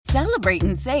Celebrate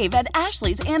and save at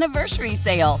Ashley's Anniversary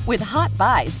Sale. With Hot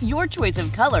Buys, your choice of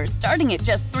colors starting at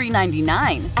just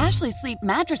 $3.99. Ashley Sleep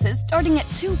mattresses starting at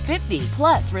 $2.50.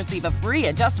 Plus, receive a free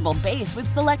adjustable base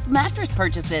with select mattress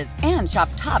purchases. And shop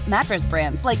top mattress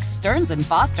brands like Stearns &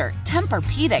 Foster,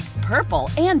 Tempur-Pedic, Purple,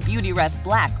 and Beautyrest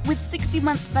Black with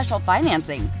 60-month special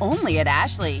financing. Only at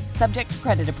Ashley. Subject to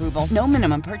credit approval. No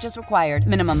minimum purchase required.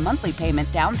 Minimum monthly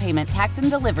payment, down payment, tax, and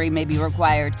delivery may be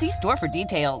required. See store for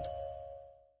details.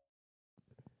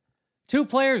 Two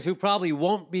players who probably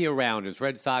won't be around as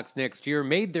Red Sox next year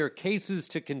made their cases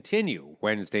to continue.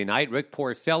 Wednesday night, Rick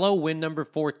Porcello, win number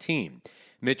 14.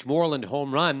 Mitch Moreland,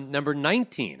 home run number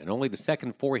 19, and only the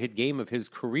second four-hit game of his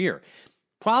career.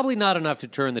 Probably not enough to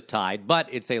turn the tide,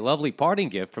 but it's a lovely parting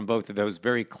gift from both of those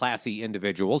very classy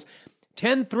individuals.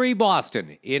 10-3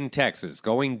 Boston in Texas,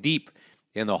 going deep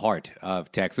in the heart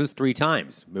of Texas 3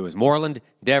 times. It was Moreland,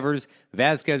 Devers,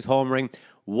 Vasquez homering.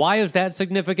 Why is that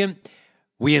significant?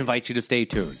 We invite you to stay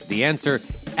tuned. The answer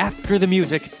after the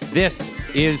music. This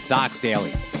is Sox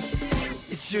Daily.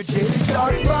 It's your Daily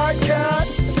Sox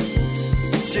podcast.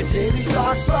 It's your Daily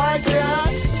Sox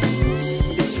podcast.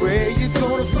 It's where you're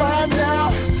going to find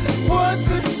out what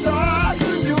the Sox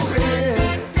are doing.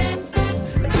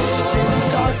 It's your Daily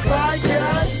Sox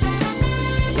podcast.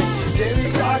 It's your Daily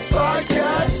Sox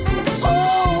podcast.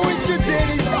 Oh, it's your Daily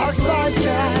Sox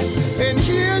podcast. And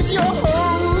here's your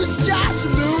host, Josh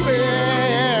Lewin.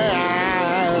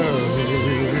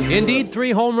 Indeed,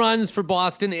 3 home runs for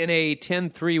Boston in a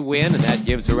 10-3 win, and that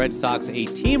gives the Red Sox a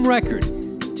team record,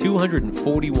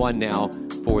 241 now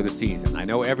for the season. I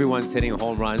know everyone's hitting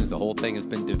home runs. The whole thing has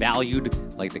been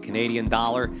devalued like the Canadian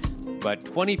dollar, but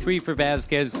 23 for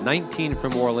Vasquez, 19 for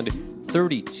Moreland,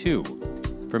 32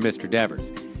 for Mr. Devers.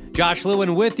 Josh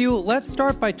Lewin with you. Let's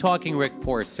start by talking Rick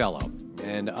Porcello.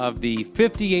 And of the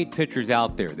 58 pitchers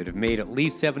out there that have made at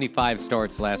least 75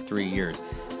 starts the last 3 years,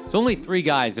 there's only 3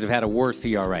 guys that have had a worse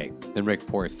ERA than Rick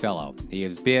Porcello. He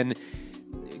has been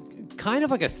kind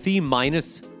of like a C-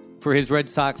 for his Red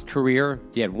Sox career.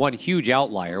 He had one huge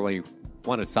outlier when he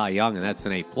won a Cy Young, and that's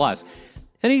an A+.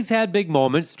 And he's had big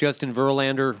moments. Justin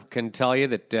Verlander can tell you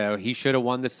that he should have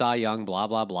won the Cy Young, blah,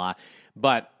 blah, blah.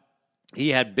 But he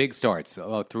had big starts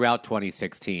throughout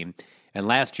 2016. And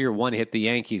last year, one hit the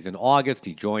Yankees in August.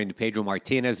 He joined Pedro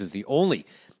Martinez as the only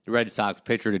Red Sox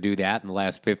pitcher to do that in the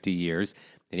last 50 years.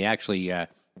 And he actually,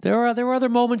 there were other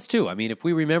moments too. I mean, if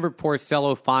we remember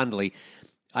Porcello fondly,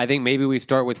 I think maybe we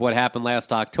start with what happened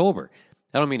last October.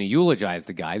 I don't mean to eulogize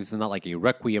the guy. This is not like a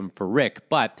requiem for Rick.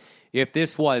 But if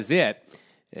this was it,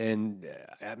 and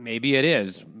maybe it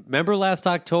is, remember last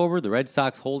October, the Red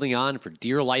Sox holding on for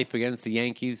dear life against the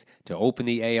Yankees to open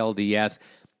the ALDS.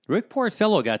 Rick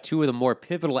Porcello got 2 of the more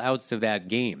pivotal outs of that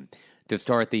game to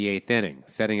start the 8th inning,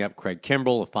 setting up Craig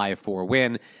Kimbrell, a 5-4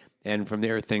 win, and from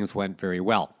there things went very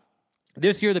well.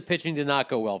 This year the pitching did not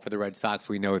go well for the Red Sox,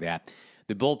 we know that.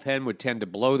 The bullpen would tend to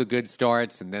blow the good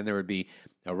starts, and then there would be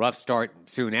a rough start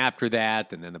soon after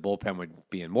that, and then the bullpen would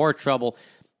be in more trouble.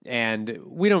 And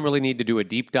we don't really need to do a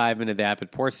deep dive into that,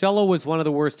 but Porcello was one of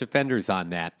the worst offenders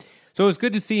on that. So it was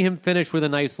good to see him finish with a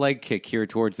nice leg kick here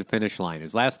towards the finish line.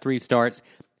 His last 3 starts,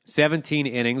 17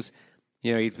 innings.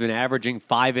 You know, he's been averaging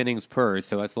 5 innings per,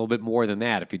 so that's a little bit more than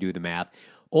that if you do the math.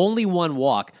 Only 1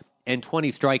 walk and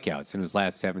 20 strikeouts in his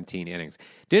last 17 innings.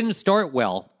 Didn't start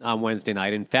well on Wednesday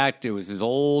night. In fact, it was his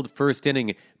old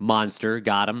first-inning monster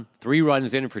got him. 3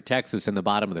 runs in for Texas in the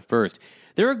bottom of the first.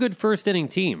 They're a good first-inning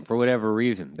team for whatever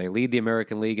reason. They lead the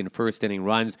American League in first-inning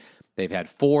runs. They've had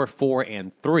 4, 4,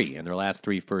 and 3 in their last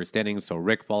 3 first innings, so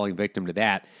Rick falling victim to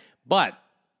that. But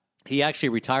he actually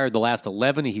retired the last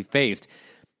 11 he faced,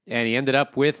 and he ended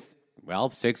up with,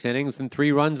 6 innings and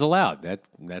 3 runs allowed.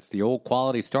 That's the old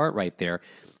quality start right there.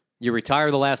 You retire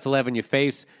the last 11 you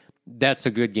face, that's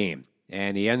a good game.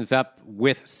 And he ends up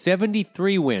with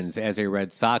 73 wins as a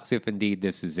Red Sox, if indeed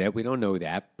this is it. We don't know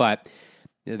that, but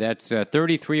that's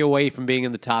 33 away from being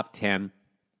in the top 10.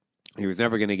 He was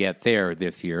never going to get there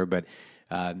this year, but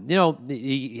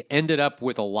he ended up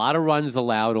with a lot of runs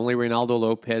allowed, only Reynaldo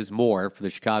Lopez more for the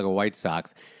Chicago White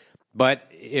Sox. But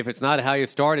if it's not how you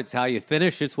start, it's how you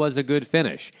finish. This was a good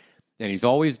finish. And he's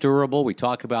always durable. We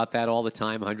talk about that all the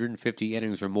time, 150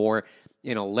 innings or more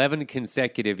in 11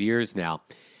 consecutive years now.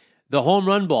 The home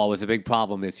run ball was a big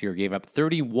problem this year. Gave up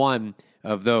 31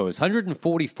 of those.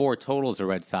 144 totals the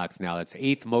Red Sox now. That's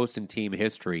 8th most in team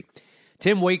history.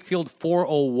 Tim Wakefield,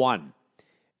 401.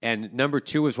 And number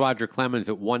 2 is Roger Clemens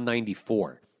at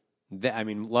 194.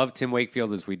 Love Tim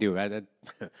Wakefield as we do.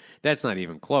 That's not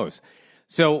even close.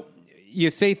 So you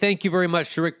say thank you very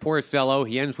much to Rick Porcello.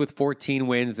 He ends with 14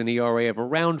 wins, an ERA of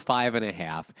around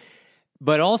 5.5.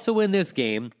 But also in this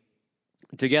game,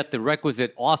 to get the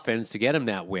requisite offense to get him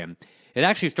that win. It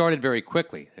actually started very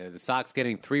quickly. The Sox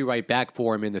getting 3 right back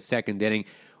for him in the second inning.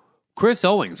 Chris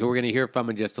Owings, who we're going to hear from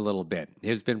in just a little bit,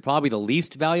 has been probably the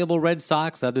least valuable Red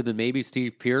Sox other than maybe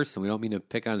Steve Pearce. And we don't mean to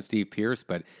pick on Steve Pearce,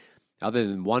 but other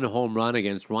than one home run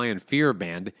against Ryan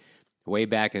Feuerband way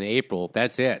back in April,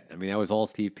 that's it. I mean, that was all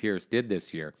Steve Pearce did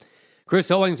this year. Chris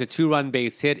Owings, a 2-run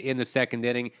base hit in the second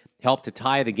inning, helped to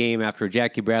tie the game after a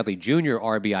Jackie Bradley Jr.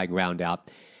 RBI ground out.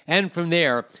 And from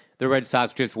there, the Red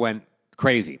Sox just went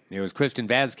crazy. It was Christian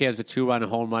Vazquez, a 2-run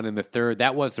home run in the third.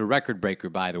 That was the record breaker,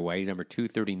 by the way, number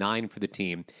 239 for the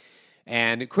team.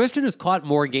 And Christian has caught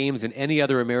more games than any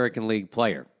other American League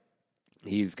player.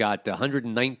 He's got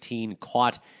 119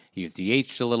 caught. He's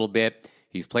DH'd a little bit.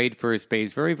 He's played first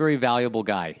base. Very, very valuable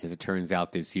guy, as it turns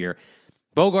out, this year.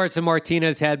 Bogaerts and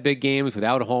Martinez had big games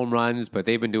without home runs, but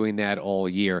they've been doing that all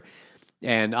year.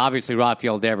 And obviously,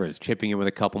 Rafael Devers chipping in with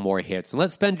a couple more hits. And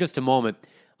let's spend just a moment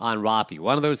on Rafi.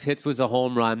 One of those hits was a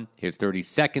home run, his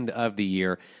 32nd of the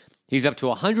year. He's up to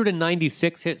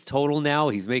 196 hits total now.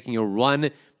 He's making a run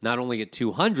not only at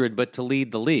 200, but to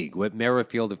lead the league. Whit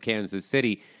Merrifield of Kansas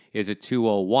City is at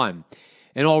 201.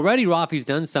 And already Rafi's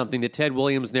done something that Ted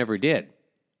Williams never did,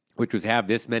 which was have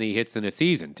this many hits in a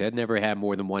season. Ted never had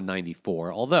more than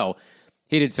 194, although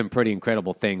he did some pretty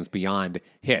incredible things beyond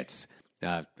hits.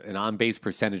 An on-base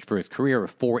percentage for his career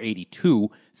of .482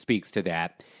 speaks to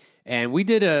that. And we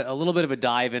did a little bit of a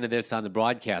dive into this on the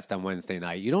broadcast on Wednesday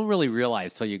night. You don't really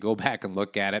realize till you go back and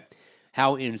look at it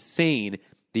how insane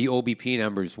the OBP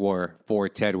numbers were for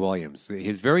Ted Williams.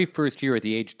 His very first year at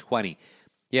the age of 20,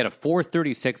 he had a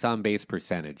 .436 on-base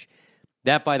percentage.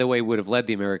 That, by the way, would have led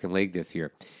the American League this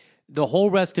year. The whole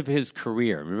rest of his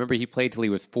career, remember he played till he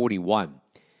was 41,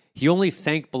 he only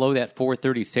sank below that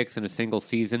 .436 in a single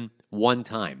season one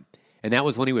time, and that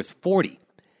was when he was 40.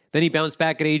 Then he bounced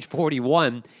back at age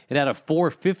 41 and had a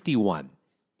 .451.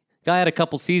 Guy had a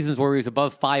couple seasons where he was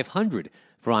above 500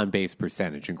 for on-base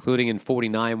percentage, including in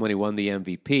 49 when he won the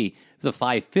MVP. It was a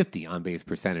 .550 on-base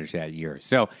percentage that year.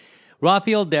 So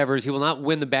Rafael Devers, he will not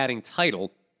win the batting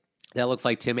title. That looks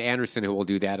like Tim Anderson, who will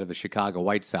do that of the Chicago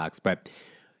White Sox. But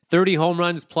 30 home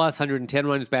runs plus, 110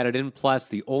 runs batted in plus,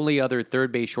 the only other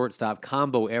third-base shortstop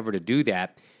combo ever to do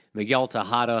that, Miguel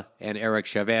Tejada and Eric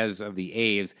Chavez of the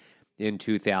A's in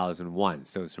 2001.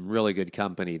 So some really good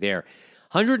company there.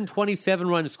 127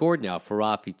 runs scored now for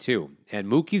Rafi, too. And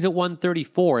Mookie's at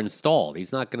 134 installed.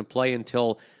 He's not going to play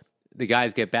until the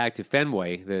guys get back to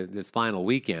Fenway this final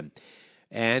weekend.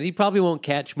 And he probably won't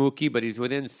catch Mookie, but he's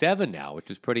within 7 now,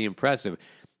 which is pretty impressive.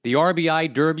 The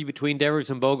RBI derby between Devers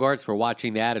and Bogaerts, we're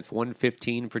watching that. It's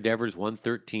 115 for Devers,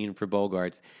 113 for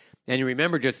Bogaerts. And you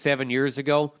remember just 7 years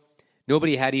ago,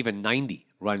 nobody had even 90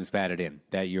 runs batted in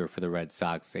that year for the Red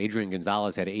Sox. Adrian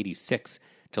Gonzalez had 86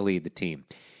 to lead the team.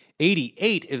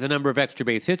 88 is the number of extra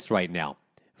base hits right now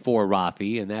for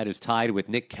Rafi, and that is tied with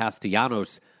Nick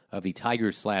Castellanos of the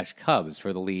Tigers/Cubs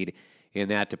for the lead in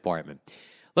that department.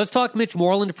 Let's talk Mitch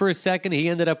Moreland for a second. He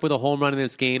ended up with a home run in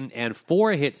this game and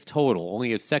 4 hits total,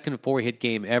 only his second 4-hit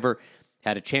game ever.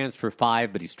 Had a chance for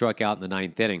 5, but he struck out in the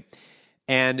 9th inning.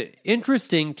 And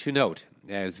interesting to note,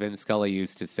 as Vin Scully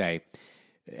used to say,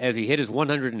 as he hit his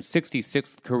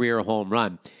 166th career home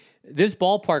run, this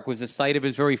ballpark was the site of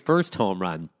his very first home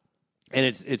run. And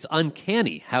it's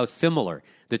uncanny how similar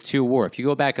the two were. If you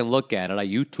go back and look at it, I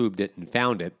YouTubed it and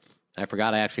found it. I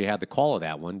forgot I actually had the call of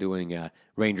that one, doing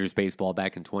Rangers baseball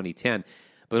back in 2010.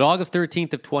 But August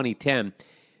 13th of 2010,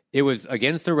 it was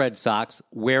against the Red Sox,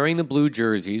 wearing the blue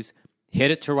jerseys, hit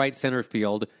it to right center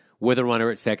field with a runner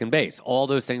at second base. All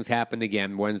those things happened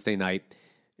again Wednesday night,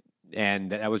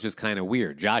 and that was just kind of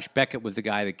weird. Josh Beckett was the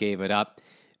guy that gave it up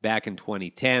back in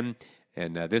 2010,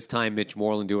 and this time Mitch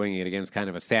Moreland doing it against kind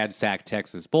of a sad sack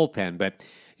Texas bullpen. But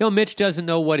Mitch doesn't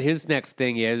know what his next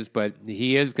thing is, but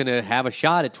he is going to have a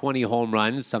shot at 20 home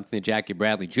runs, something that Jackie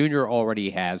Bradley Jr.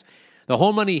 already has. The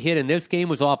home run he hit in this game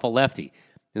was off a lefty,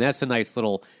 and that's a nice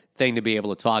little thing to be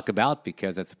able to talk about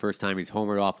because that's the first time he's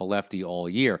homered off a lefty all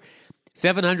year.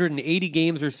 780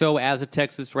 games or so as a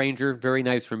Texas Ranger. Very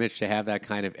nice for Mitch to have that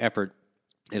kind of effort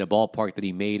in a ballpark that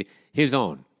he made his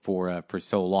own for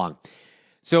so long.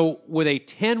 So with a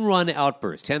 10-run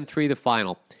outburst, 10-3 the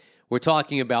final, we're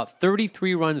talking about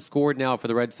 33 runs scored now for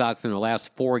the Red Sox in their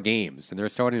last 4 games, and they're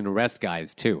starting to rest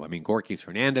guys, too. I mean, Gorkys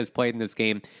Hernandez played in this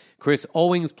game. Chris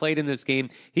Owings played in this game.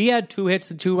 He had 2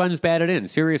 hits and 2 runs batted in.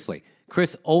 Seriously,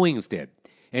 Chris Owings did.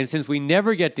 And since we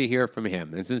never get to hear from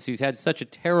him, and since he's had such a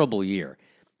terrible year,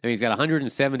 I mean, he's got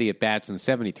 170 at-bats and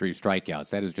 73 strikeouts.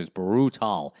 That is just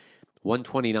brutal.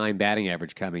 129 batting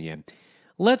average coming in.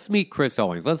 Let's meet Chris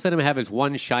Owings. Let's let him have his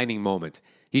one shining moment.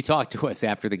 He talked to us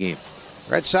after the game.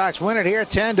 Red Sox win it here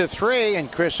 10-3,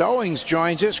 and Chris Owings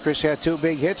joins us. Chris had 2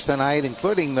 big hits tonight,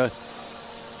 including the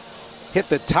hit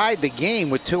that tied the game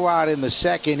with 2 out in the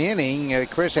second inning.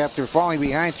 Chris, after falling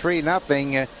behind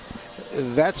 3-0,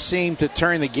 that seemed to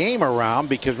turn the game around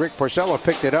because Rick Porcello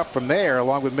picked it up from there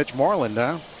along with Mitch Moreland,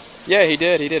 huh? Yeah, he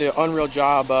did. He did an unreal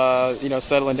job,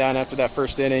 settling down after that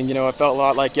first inning. It felt a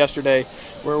lot like yesterday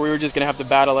where we were just going to have to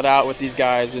battle it out with these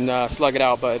guys and slug it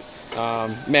out. But,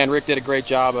 Rick did a great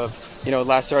job of,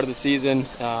 last start of the season,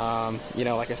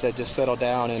 like I said, just settled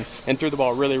down and threw the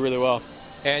ball really, really well.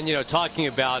 And, talking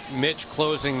about Mitch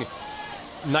closing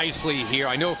nicely here,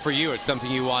 I know for you it's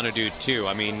something you want to do too.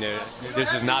 I mean,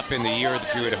 this has not been the year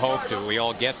that you had hoped. We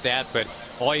all get that, but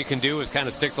all you can do is kind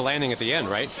of stick the landing at the end,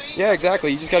 right? Yeah,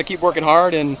 exactly. You just got to keep working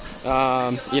hard, and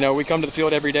we come to the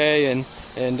field every day and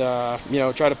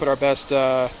try to put our best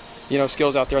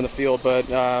skills out there on the field. But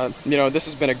this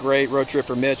has been a great road trip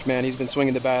for Mitch, man. He's been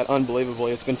swinging the bat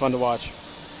unbelievably. It's been fun to watch.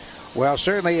 Well,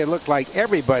 certainly it looked like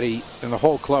everybody in the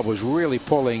whole club was really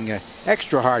pulling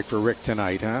extra hard for Rick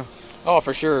tonight, huh? Oh,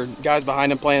 for sure. Guys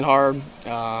behind him playing hard.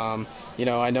 I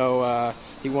know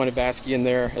he wanted Baskey in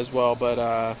there as well, but,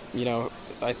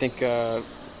 I think the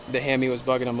hammy was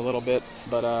bugging him a little bit.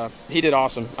 But he did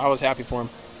awesome. I was happy for him.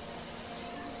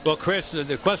 Well, Chris,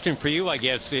 the question for you, I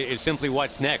guess, is simply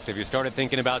what's next? Have you started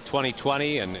thinking about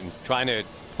 2020 and trying to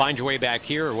find your way back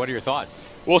here, or what are your thoughts?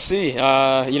 We'll see.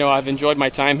 I've enjoyed my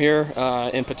time here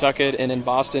in Pawtucket and in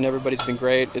Boston. Everybody's been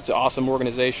great. It's an awesome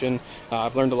organization.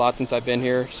 I've learned a lot since I've been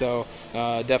here, so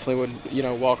definitely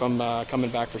would welcome coming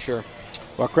back for sure.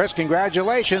 Well, Chris,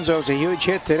 congratulations. It was a huge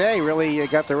hit today. Really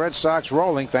got the Red Sox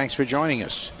rolling. Thanks for joining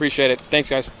us. Appreciate it. Thanks,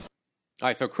 guys. All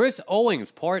right, so Chris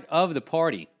Owings, part of the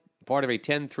party, part of a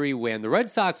 10-3 win. The Red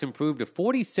Sox improved to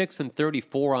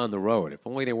 46-34 on the road. If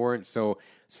only they weren't so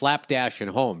slapdash at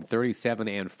home,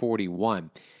 37-41.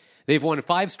 They've won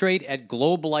 5 straight at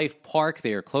Globe Life Park.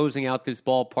 They are closing out this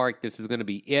ballpark. This is going to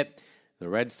be it. The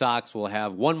Red Sox will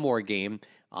have one more game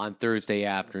on Thursday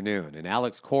afternoon. And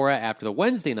Alex Cora, after the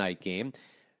Wednesday night game,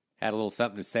 had a little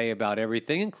something to say about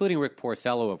everything, including Rick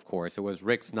Porcello, of course. It was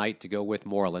Rick's night to go with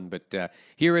Moreland. But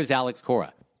here is Alex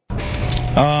Cora.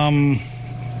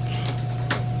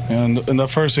 And in the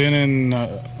first inning,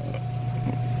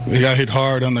 he got hit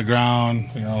hard on the ground.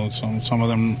 Some of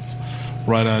them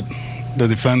right at the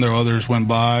defender, others went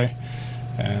by.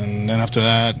 And then after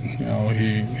that,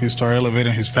 he started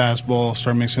elevating his fastball,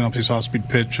 started mixing up his off-speed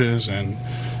pitches, and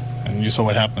you saw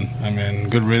what happened. I mean,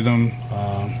 good rhythm,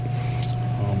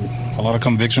 a lot of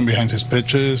conviction behind his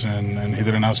pitches, and he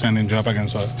did an outstanding job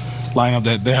against a lineup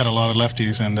that they had a lot of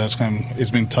lefties, and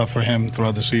it's been tough for him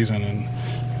throughout the season. And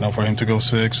for him to go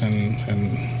 6 and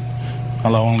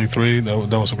allow only 3, that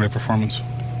was a great performance.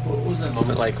 What was that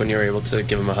moment like when you were able to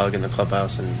give him a hug in the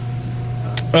clubhouse? And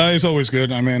it's always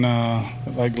good. I mean,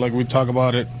 like we talk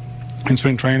about it in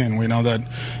spring training, we know that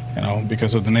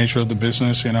because of the nature of the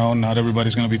business, not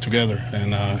everybody's going to be together.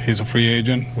 And he's a free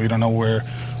agent. We don't know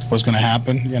what's going to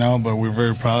happen, but we're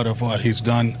very proud of what he's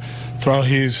done throughout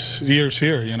his years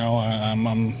here.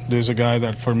 There's a guy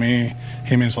that for me,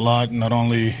 he means a lot, not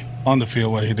only on the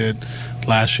field what he did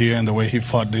last year and the way he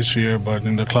fought this year, but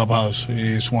in the clubhouse,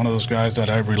 he's one of those guys that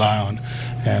I rely on.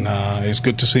 And it's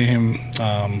good to see him,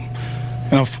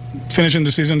 finishing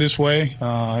the season this way.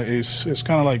 It's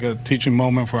kind of like a teaching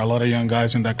moment for a lot of young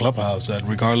guys in that clubhouse, that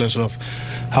regardless of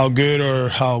how good or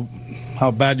how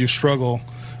bad you struggle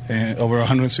over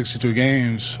 162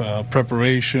 games,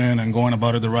 preparation and going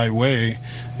about it the right way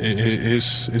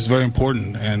is very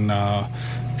important. And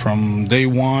from day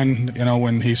one,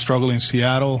 when he struggled in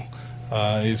Seattle,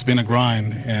 it's been a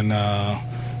grind. And,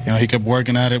 he kept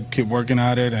working at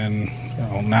it. And,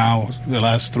 now the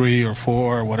last 3 or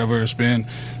 4 or whatever it's been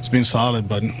solid.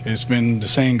 But it's been the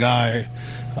same guy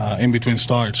in between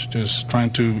starts, just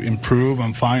trying to improve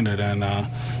and find it.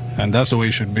 And that's the way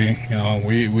it should be.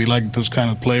 We like those kind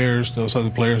of players. Those are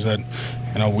the players that,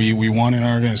 we want in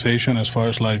our organization as far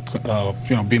as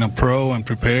being a pro and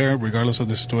prepared regardless of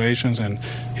the situations. And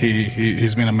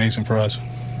he's been amazing for us.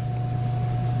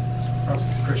 How's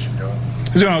Christian doing?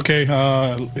 He's doing okay.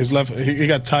 His left, he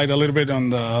got tied a little bit on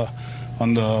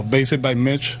the base hit by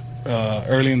Mitch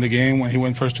early in the game when he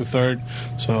went first to third.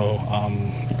 So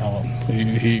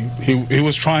he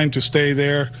was trying to stay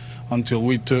there until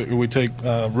we take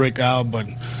Rick out. But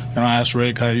I asked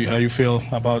Rick how you feel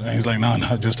about it, and he's like, no,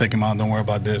 just take him out. Don't worry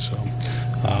about this. So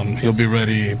he'll be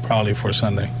ready probably for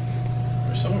Sunday.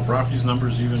 Are some of Rafi's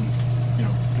numbers even,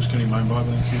 just getting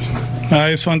mind-boggling?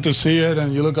 It's fun to see it,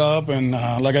 and you look up, and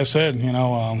like I said,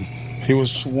 he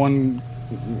was one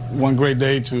one great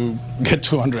day to get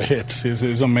 200 hits.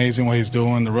 It's amazing what he's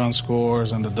doing, the run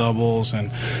scores and the doubles,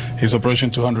 and he's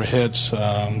approaching 200 hits.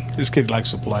 This kid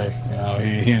likes to play.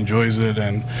 He enjoys it,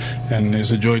 and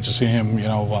it's a joy to see him,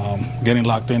 getting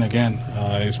locked in again.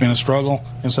 It's been a struggle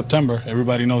in September.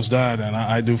 Everybody knows that, and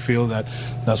I do feel that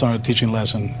that's our teaching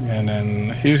lesson. And then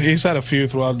he's had a few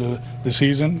throughout the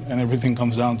season, and everything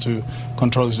comes down to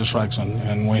control his distraction.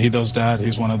 And when he does that,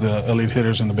 he's one of the elite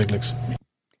hitters in the big leagues.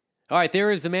 All right,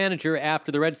 there is the manager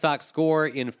after the Red Sox score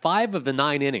in 5 of the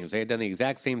 9 innings. They had done the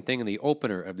exact same thing in the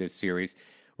opener of this series.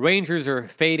 Rangers are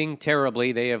fading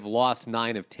terribly. They have lost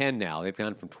 9 of 10 now. They've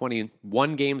gone from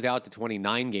 21 games out to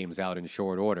 29 games out in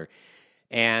short order.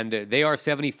 And they are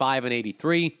 75 and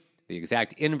 83. The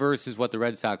exact inverse is what the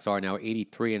Red Sox are now,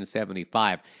 83 and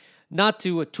 75. Not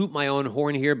to toot my own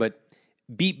horn here, but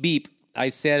beep, beep. I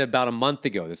said about a month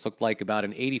ago, this looked like about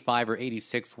an 85 or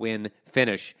 86 win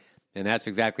finish. And that's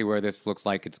exactly where this looks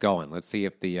like it's going. Let's see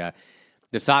if the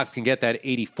Sox can get that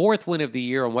 84th win of the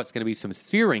year on what's going to be some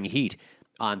searing heat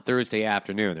on Thursday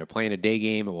afternoon. They're playing a day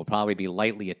game. It will probably be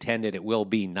lightly attended. It will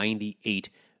be 98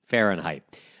 Fahrenheit.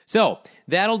 So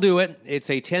that'll do it. It's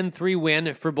a 10-3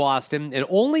 win for Boston. And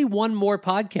only one more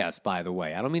podcast, by the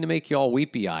way. I don't mean to make you all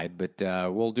weepy-eyed,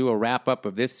 but we'll do a wrap-up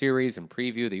of this series and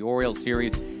preview the Orioles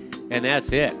series. And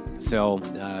that's it. So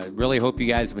really hope you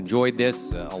guys have enjoyed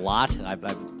this a lot. I've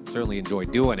certainly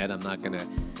enjoyed doing it. I'm not going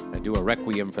to do a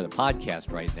requiem for the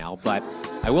podcast right now. But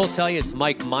I will tell you, it's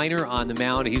Mike Minor on the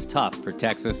mound. He's tough for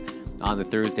Texas on the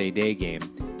Thursday day game.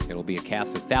 It'll be a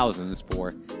cast of thousands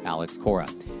for Alex Cora.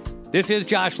 This is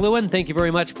Josh Lewin. Thank you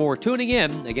very much for tuning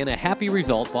in. Again, a happy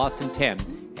result, Boston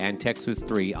 10 and Texas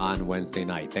 3 on Wednesday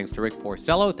night. Thanks to Rick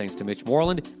Porcello. Thanks to Mitch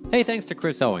Moreland. Hey, thanks to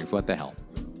Chris Owings. What the hell?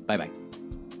 Bye-bye.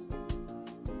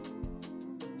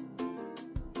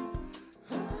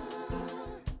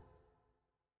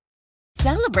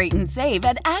 Celebrate and save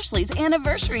at Ashley's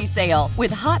Anniversary Sale.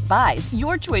 With Hot Buys,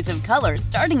 your choice of colors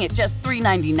starting at just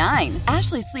 $3.99.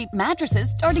 Ashley Sleep mattresses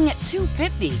starting at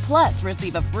 $2.50. Plus,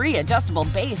 receive a free adjustable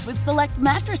base with select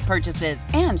mattress purchases.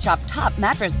 And shop top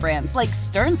mattress brands like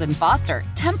Stearns & Foster,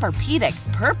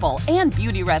 Tempur-Pedic, Purple, and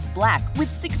Beautyrest Black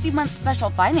with 60-month special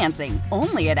financing.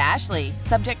 Only at Ashley.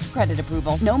 Subject to credit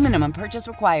approval. No minimum purchase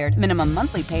required. Minimum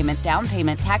monthly payment, down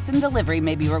payment, tax, and delivery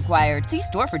may be required. See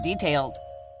store for details.